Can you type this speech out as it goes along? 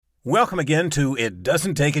Welcome again to It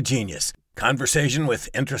Doesn't Take a Genius, conversation with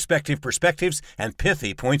introspective perspectives and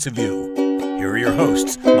pithy points of view. Here are your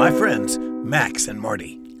hosts, my friends, Max and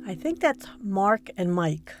Marty. I think that's Mark and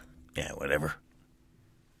Mike. Yeah, whatever.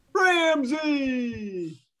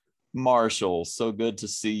 Ramsey! Marshall, so good to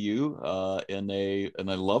see you in a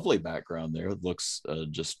lovely background there. It looks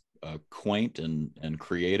just quaint and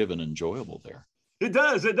creative and enjoyable there. It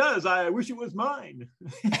does. I wish it was mine.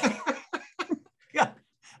 Yeah.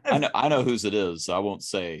 I know whose it is. So I won't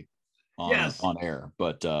say on air,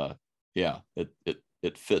 but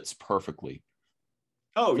it fits perfectly.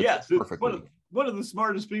 Oh, yes. It's perfectly. One of the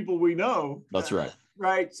smartest people we know. That's right.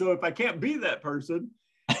 Right. So if I can't be that person,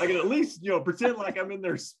 I can at least, pretend like I'm in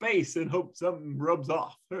their space and hope something rubs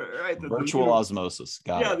off. Right. Virtual osmosis.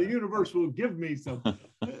 Got it. The universe will give me something.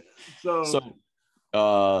 So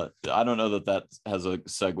I don't know that has a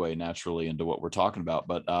segue naturally into what we're talking about,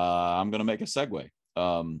 but I'm going to make a segue.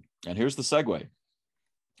 And here's the segue.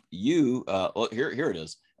 You here it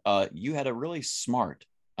is. You had a really smart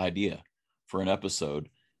idea for an episode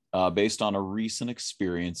based on a recent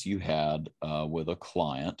experience you had with a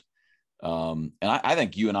client. And I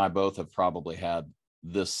think you and I both have probably had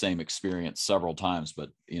this same experience several times, but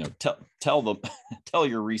tell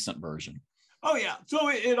your recent version. Oh yeah. So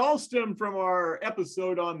it all stemmed from our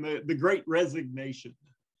episode on the Great Resignation.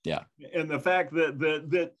 Yeah. And the fact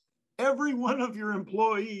that every one of your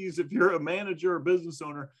employees, if you're a manager or business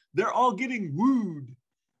owner, they're all getting wooed.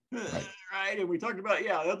 Right. And we talked about,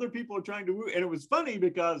 other people are trying to woo. And it was funny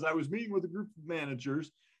because I was meeting with a group of managers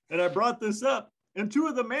and I brought this up. And two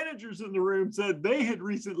of the managers in the room said they had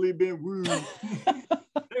recently been wooed.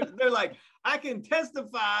 They're like, I can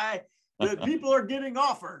testify that people are getting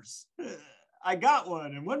offers. I got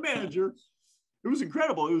one. And one manager, it was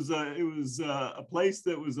incredible. It was a place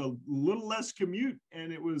that was a little less commute,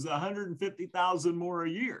 and it was 150,000 more a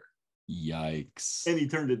year. Yikes! And he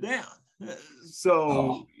turned it down.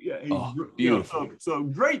 Beautiful. So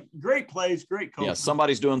great place, great coach. Yeah,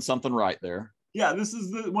 somebody's doing something right there. Yeah, this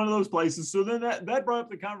is one of those places. So then that brought up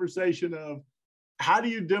the conversation of how do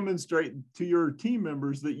you demonstrate to your team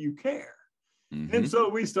members that you care? Mm-hmm. And so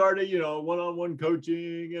we started, one-on-one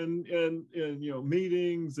coaching and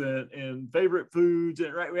meetings and favorite foods.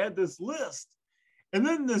 And right, we had this list. And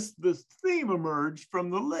then this theme emerged from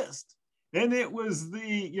the list. And it was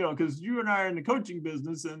because you and I are in the coaching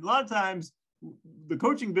business, and a lot of times the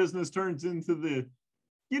coaching business turns into the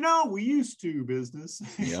we used to business.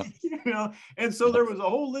 Yeah. And so there was a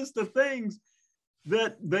whole list of things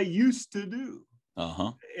that they used to do.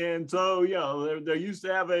 Uh-huh. And so, they used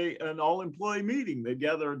to have an all-employee meeting. They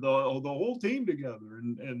gather the whole team together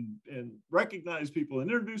and recognize people, and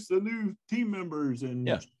introduce the new team members, and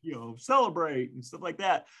celebrate and stuff like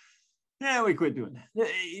that. Yeah, we quit doing that.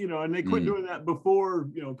 And they quit doing that before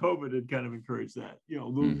COVID had kind of encouraged that.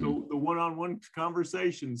 The one-on-one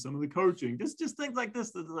conversation, some of the coaching, just things like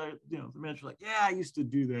this. That the manager's like, I used to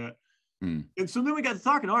do that. And so then we got to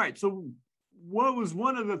talking. All right, so what was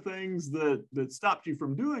one of the things that stopped you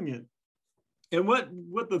from doing it? And what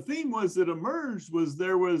the theme was that emerged was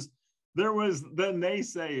there was the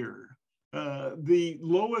naysayer, the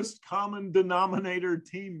lowest common denominator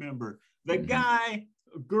team member, the guy,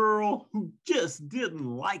 girl who just didn't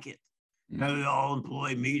like it. The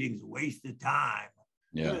all-employee meetings, a waste of time.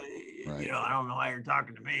 Yeah, right. I don't know why you're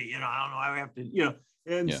talking to me. I don't know why we have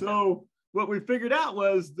to. So what we figured out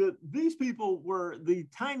was that these people were the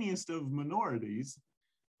tiniest of minorities,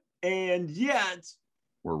 and yet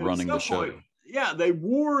we're running the show. They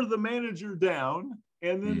wore the manager down,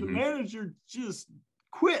 and then the manager just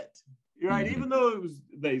quit. Right, even though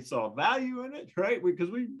they saw value in it, right?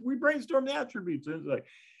 Because we brainstormed the attributes, and it's like,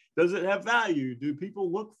 does it have value? Do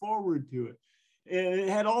people look forward to it? And it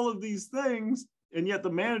had all of these things, and yet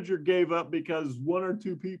the manager gave up because one or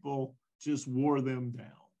two people just wore them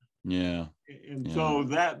down. Yeah. And so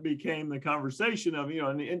that became the conversation of,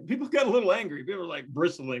 and people got a little angry. People were like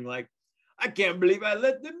bristling, like, I can't believe I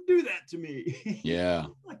let them do that to me. Yeah.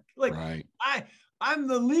 like right. I'm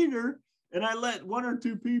the leader, and I let one or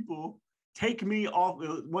two people take me off.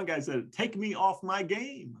 One guy said, take me off my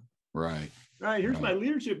game. Right. Here's my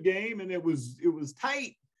leadership game. And it was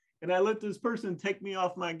tight. And I let this person take me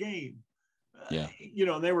off my game. Yeah.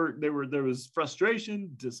 And there was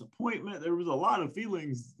frustration, disappointment. There was a lot of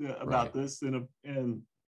feelings about this. And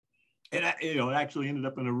it actually ended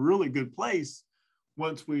up in a really good place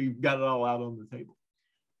once we got it all out on the table.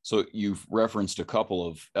 So you've referenced a couple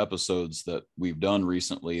of episodes that we've done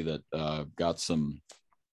recently that got some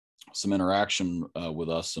interaction with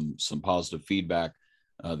us, some positive feedback.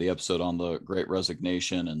 The episode on the Great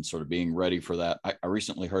Resignation and sort of being ready for that. I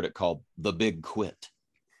recently heard it called The Big Quit.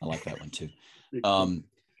 I like that one too. And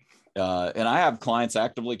I have clients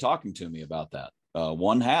actively talking to me about that.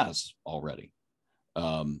 One has already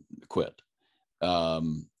quit.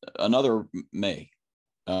 Another may.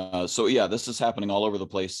 So yeah, this is happening all over the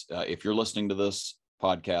place. If you're listening to this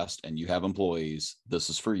podcast and you have employees, this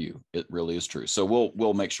is for you. It really is true. So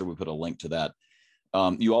we'll make sure we put a link to that.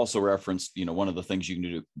 You also referenced, one of the things you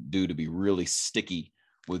can do to be really sticky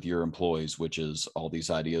with your employees, which is all these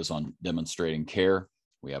ideas on demonstrating care.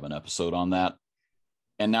 We have an episode on that.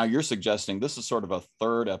 And now you're suggesting this is sort of a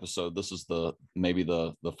third episode. This is maybe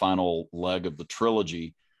the final leg of the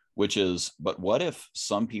trilogy, which is, but what if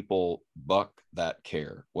some people buck that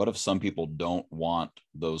care? What if some people don't want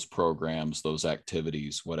those programs, those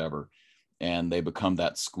activities, whatever, and they become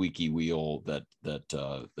that squeaky wheel that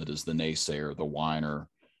is the naysayer, the whiner,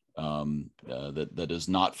 that is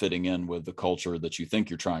not fitting in with the culture that you think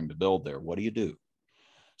you're trying to build there? What do you do?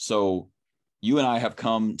 So you and I have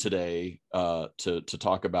come today to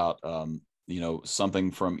talk about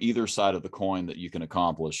something from either side of the coin that you can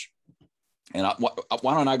accomplish. And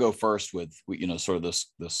why don't I go first with sort of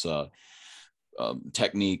this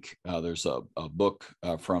technique? There's a book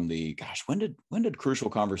from when did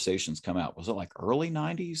Crucial Conversations come out? Was it like early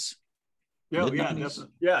 90s? Yeah,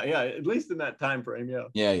 at least in that time frame.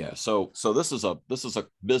 Yeah. So this is a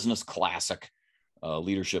business classic,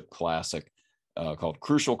 leadership classic called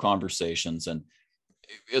Crucial Conversations, and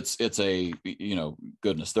it's a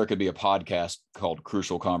goodness, there could be a podcast called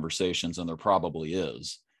Crucial Conversations, and there probably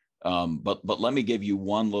is. But let me give you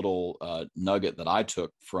one little nugget that I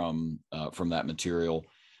took from that material,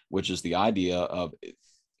 which is the idea of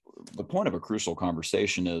the point of a crucial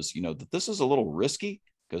conversation is, that this is a little risky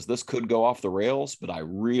because this could go off the rails, but I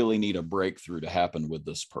really need a breakthrough to happen with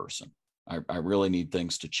this person. I really need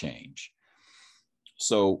things to change.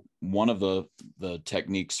 So one of the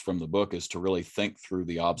techniques from the book is to really think through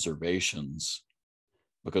the observations,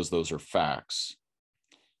 because those are facts.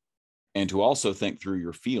 And to also think through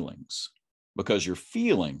your feelings, because your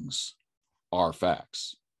feelings are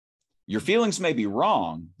facts. Your feelings may be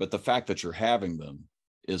wrong, but the fact that you're having them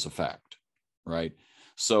is a fact, right?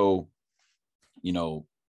 So,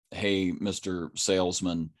 hey, Mr.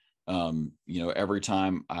 Salesman, every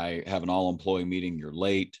time I have an all-employee meeting, you're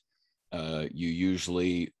late. You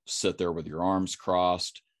usually sit there with your arms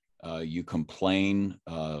crossed. You complain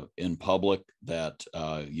in public that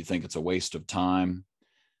you think it's a waste of time.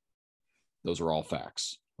 Those are all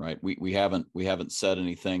facts, right? We haven't said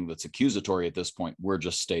anything that's accusatory at this point. We're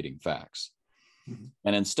just stating facts. Mm-hmm.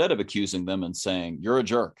 And instead of accusing them and saying, you're a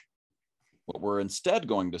jerk, what we're instead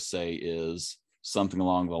going to say is something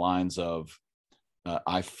along the lines of,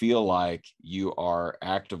 I feel like you are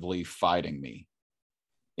actively fighting me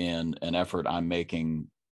in an effort I'm making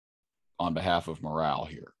on behalf of morale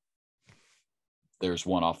here. There's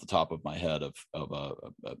one off the top of my head of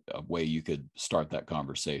a way you could start that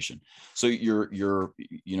conversation. So you're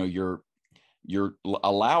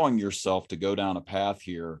allowing yourself to go down a path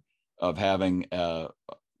here of having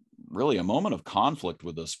really a moment of conflict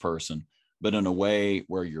with this person, but in a way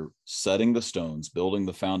where you're setting the stones, building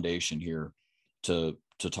the foundation here to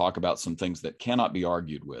talk about some things that cannot be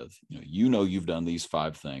argued with. You've done these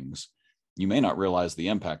 5 things. You may not realize the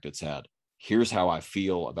impact it's had. Here's how I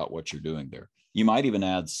feel about what you're doing there. You might even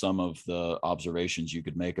add some of the observations you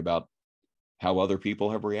could make about how other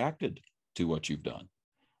people have reacted to what you've done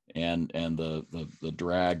and the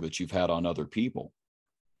drag that you've had on other people.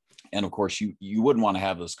 And of course, you wouldn't want to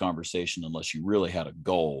have this conversation unless you really had a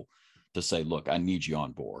goal to say, look, I need you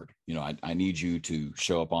on board. I need you to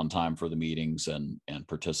show up on time for the meetings and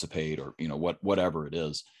participate, or, whatever it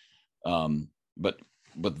is.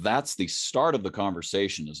 But that's the start of the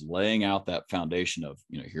conversation, is laying out that foundation of,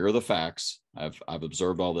 here are the facts. I've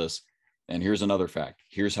observed all this, and here's another fact.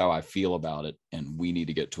 Here's how I feel about it, and we need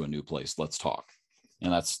to get to a new place. Let's talk.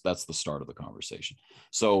 And that's the start of the conversation.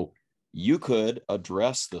 So you could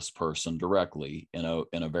address this person directly in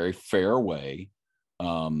a very fair way.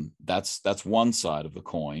 That's one side of the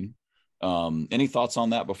coin. Any thoughts on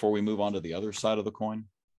that before we move on to the other side of the coin?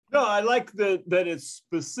 No, I like that it's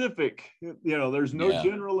specific. There's no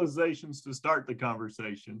generalizations to start the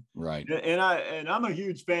conversation. Right. And I'm a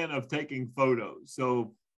huge fan of taking photos.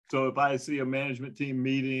 So if I see a management team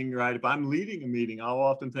meeting, right, if I'm leading a meeting, I'll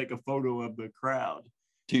often take a photo of the crowd.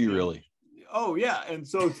 Do you really? Oh yeah. And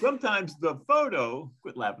so sometimes the photo,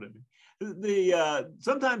 quit laughing at me.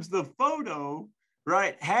 Sometimes the photo,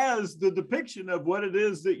 right, has the depiction of what it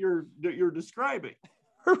is that you're describing.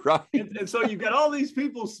 Right. And so you've got all these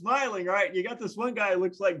people smiling, right? You got this one guy who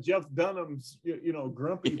looks like Jeff Dunham's,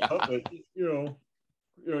 grumpy puppet,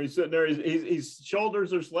 You know, he's sitting there. His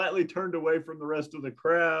shoulders are slightly turned away from the rest of the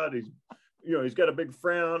crowd. He's got a big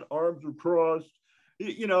frown. Arms are crossed.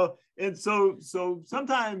 You know, and so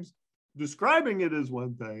sometimes describing it is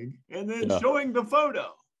one thing, and then showing the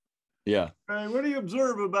photo. Yeah. Right. What do you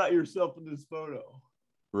observe about yourself in this photo?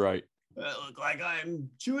 Right. I look like I'm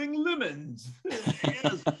chewing lemons.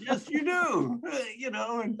 yes, you do. You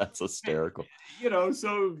know, and that's hysterical. You know,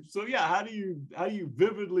 so yeah. How do you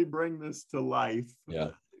vividly bring this to life? Yeah.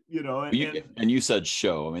 You know, and you said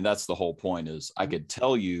show. I mean, that's the whole point. Is I could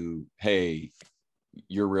tell you, hey,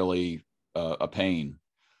 you're really a pain,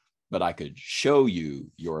 but I could show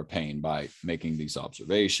you you're a pain by making these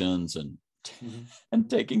observations and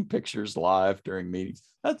taking pictures live during meetings.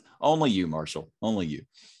 That's only you, Marshall. Only you.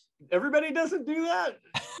 Everybody doesn't do that.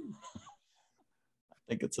 I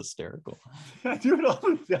think it's hysterical. I do it all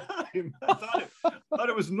the time. I thought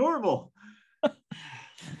it was normal.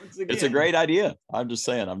 It's a great idea. I'm just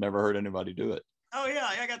saying, I've never heard anybody do it. Oh yeah,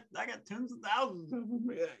 I got tens of thousands of them.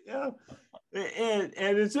 Yeah, and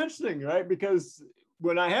it's interesting, right? Because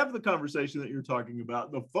when I have the conversation that you're talking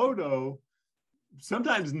about, the photo,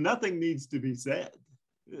 sometimes nothing needs to be said.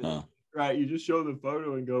 Right? You just show the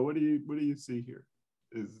photo and go, what do you see here?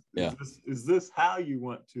 Is this how you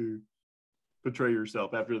want to portray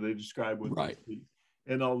yourself after they describe what they see?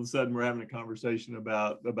 And all of a sudden we're having a conversation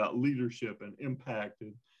about leadership and impact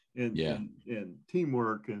and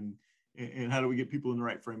teamwork and how do we get people in the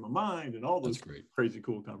right frame of mind and all those crazy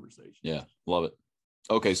cool conversations. Yeah, love it.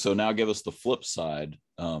 Okay, so now give us the flip side.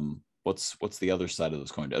 What's the other side of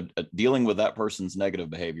this coin? Dealing with that person's negative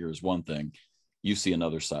behavior is one thing. You see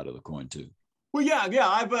another side of the coin too. Well, yeah.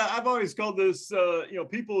 I've always called this,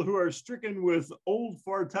 people who are stricken with old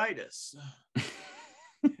fartitis.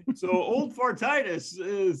 So old fartitis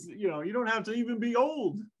is, you don't have to even be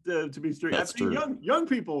old to be stricken. That's true. Young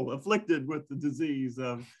people afflicted with the disease.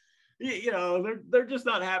 They're just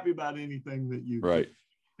not happy about anything that you do.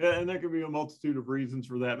 And there could be a multitude of reasons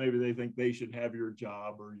for that. Maybe they think they should have your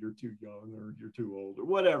job, or you're too young, or you're too old, or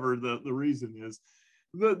whatever the reason is.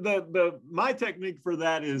 My technique for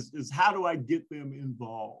that is how do I get them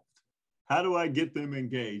involved? How do I get them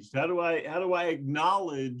engaged? How do I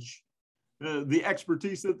acknowledge the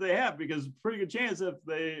expertise that they have? Because pretty good chance if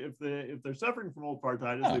they're suffering from old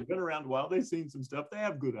fartitis, they've been around a while, they've seen some stuff, they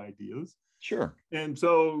have good ideas. Sure. And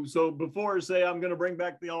so before I say I'm going to bring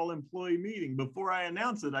back the all-employee meeting, before I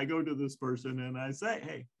announce it, I go to this person and I say,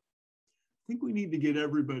 hey, I think we need to get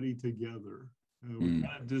everybody together. We're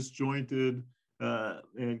kind of disjointed.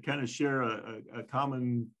 And kind of share a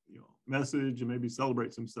common message and maybe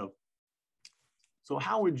celebrate some stuff. So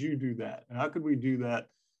how would you do that? How could we do that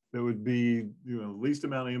would be least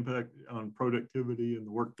amount of impact on productivity and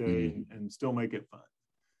the workday and still make it fun?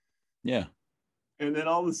 Yeah. And then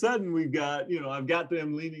all of a sudden we've got, I've got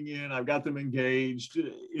them leaning in, I've got them engaged.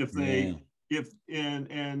 If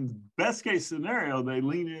best case scenario, they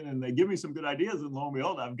lean in and they give me some good ideas, and lo and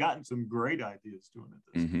behold, I've gotten some great ideas doing it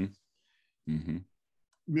this way.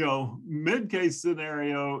 Mid-case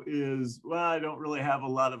scenario is, well, I don't really have a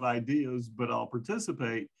lot of ideas, but I'll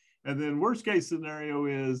participate. And then worst case scenario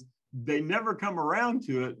is they never come around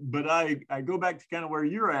to it, but I go back to kind of where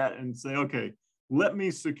you're at and say, okay, let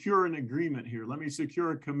me secure an agreement here. Let me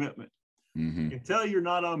secure a commitment. Until you're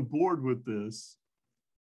not on board with this,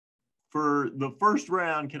 for the first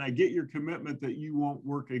round, can I get your commitment that you won't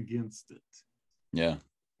work against it? Yeah.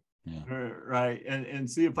 Right. And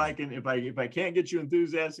see if I can, if I can't get you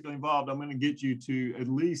enthusiastically involved, I'm going to get you to at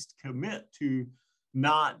least commit to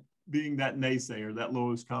not being that naysayer, that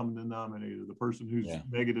lowest common denominator, the person who's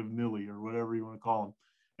negative nilly or whatever you want to call them.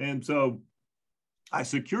 And so I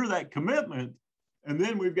secure that commitment, and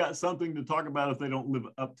then we've got something to talk about if they don't live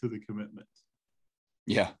up to the commitment.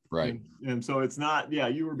 Yeah, right. And so it's not,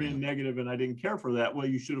 you were being negative and I didn't care for that. Well,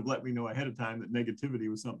 you should have let me know ahead of time that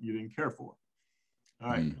negativity was something you didn't care for. All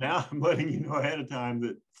right, now I'm letting you know ahead of time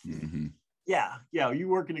that, you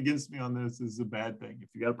working against me on this is a bad thing. If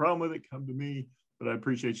you got a problem with it, come to me, but I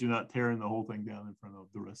appreciate you not tearing the whole thing down in front of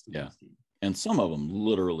the rest of the team. And some of them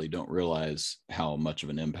literally don't realize how much of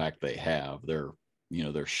an impact they have. They're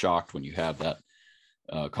shocked when you have that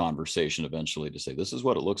conversation eventually to say, this is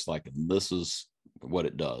what it looks like, and this is what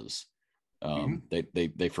it does.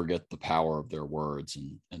 They forget the power of their words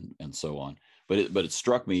and so on. But it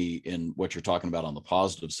struck me in what you're talking about on the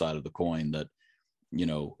positive side of the coin that,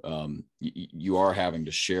 you are having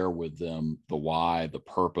to share with them the why, the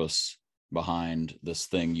purpose behind this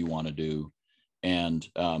thing you want to do. And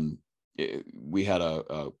we had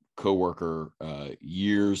a coworker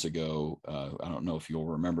years ago. I don't know if you'll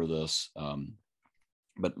remember this,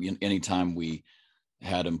 but anytime we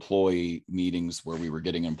had employee meetings where we were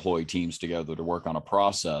getting employee teams together to work on a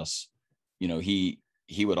process, he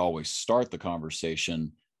would always start the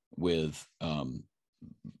conversation with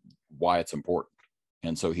why it's important.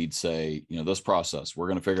 And so he'd say, this process, we're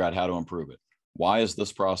going to figure out how to improve it. Why is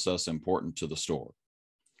this process important to the store?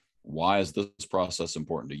 Why is this process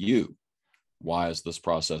important to you? Why is this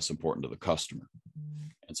process important to the customer?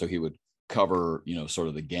 And so he would cover, sort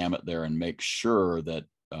of the gamut there and make sure that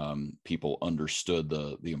people understood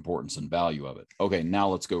the importance and value of it. Okay, now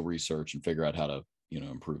let's go research and figure out how to,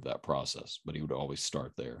 improve that process. But he would always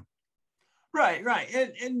start there. Right.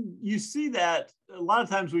 And you see that a lot of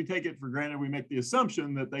times we take it for granted. We make the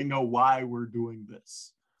assumption that they know why we're doing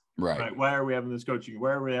this. Right. Why are we having this coaching?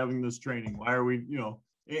 Why are we having this training? Why are we,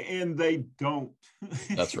 and they don't.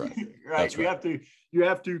 That's right. Right. That's right. You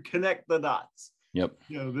have to connect the dots. Yep.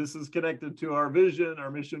 This is connected to our vision,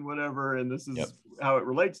 our mission, whatever. And this is how it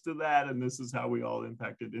relates to that. And this is how we all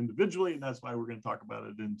impact it individually. And that's why we're going to talk about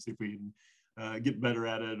it and see if we can get better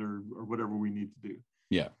at it or whatever we need to do.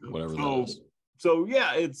 Yeah. Whatever that is. So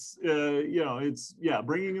yeah, it's,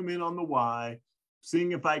 bringing them in on the why,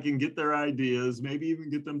 seeing if I can get their ideas, maybe even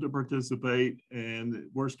get them to participate, and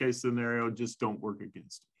worst case scenario, just don't work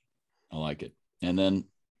against me. I like it. And then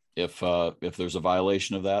if there's a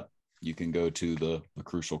violation of that, you can go to the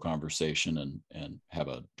crucial conversation and have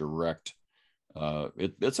a direct,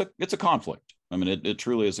 it's a conflict. I mean, it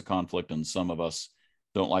truly is a conflict, and some of us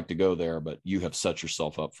don't like to go there, but you have set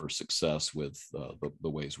yourself up for success with the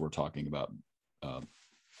ways we're talking about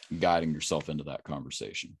guiding yourself into that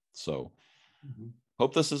conversation. So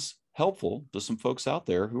hope this is helpful to some folks out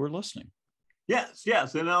there who are listening. Yes.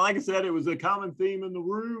 And like I said, it was a common theme in the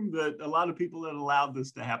room that a lot of people had allowed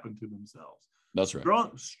this to happen to themselves. That's right.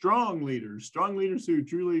 Strong leaders who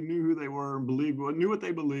truly knew who they were and knew what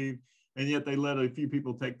they believed, and yet they let a few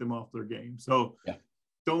people take them off their game. So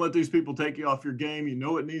don't let these people take you off your game. You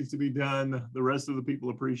know it needs to be done. The rest of the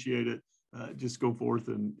people appreciate it. Just go forth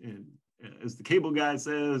and as the cable guy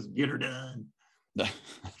says, get her done.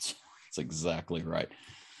 That's exactly right.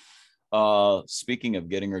 Speaking of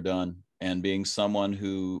getting her done and being someone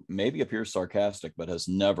who maybe appears sarcastic, but has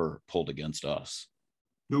never pulled against us.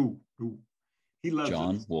 No. He loves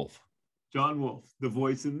John us. Wolf. John Wolf, the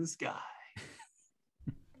voice in the sky.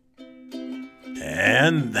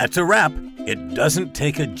 And that's a wrap. It doesn't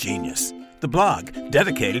take a genius. The blog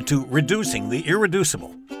dedicated to reducing the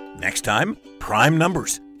irreducible. Next time, prime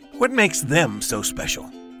numbers. What makes them so special?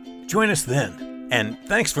 Join us then, and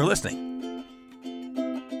thanks for listening.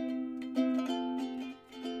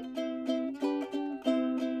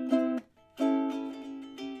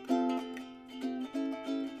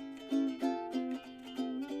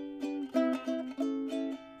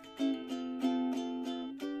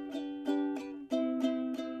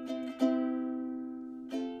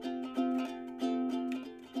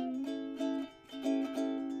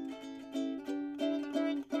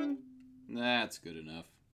 That's good enough.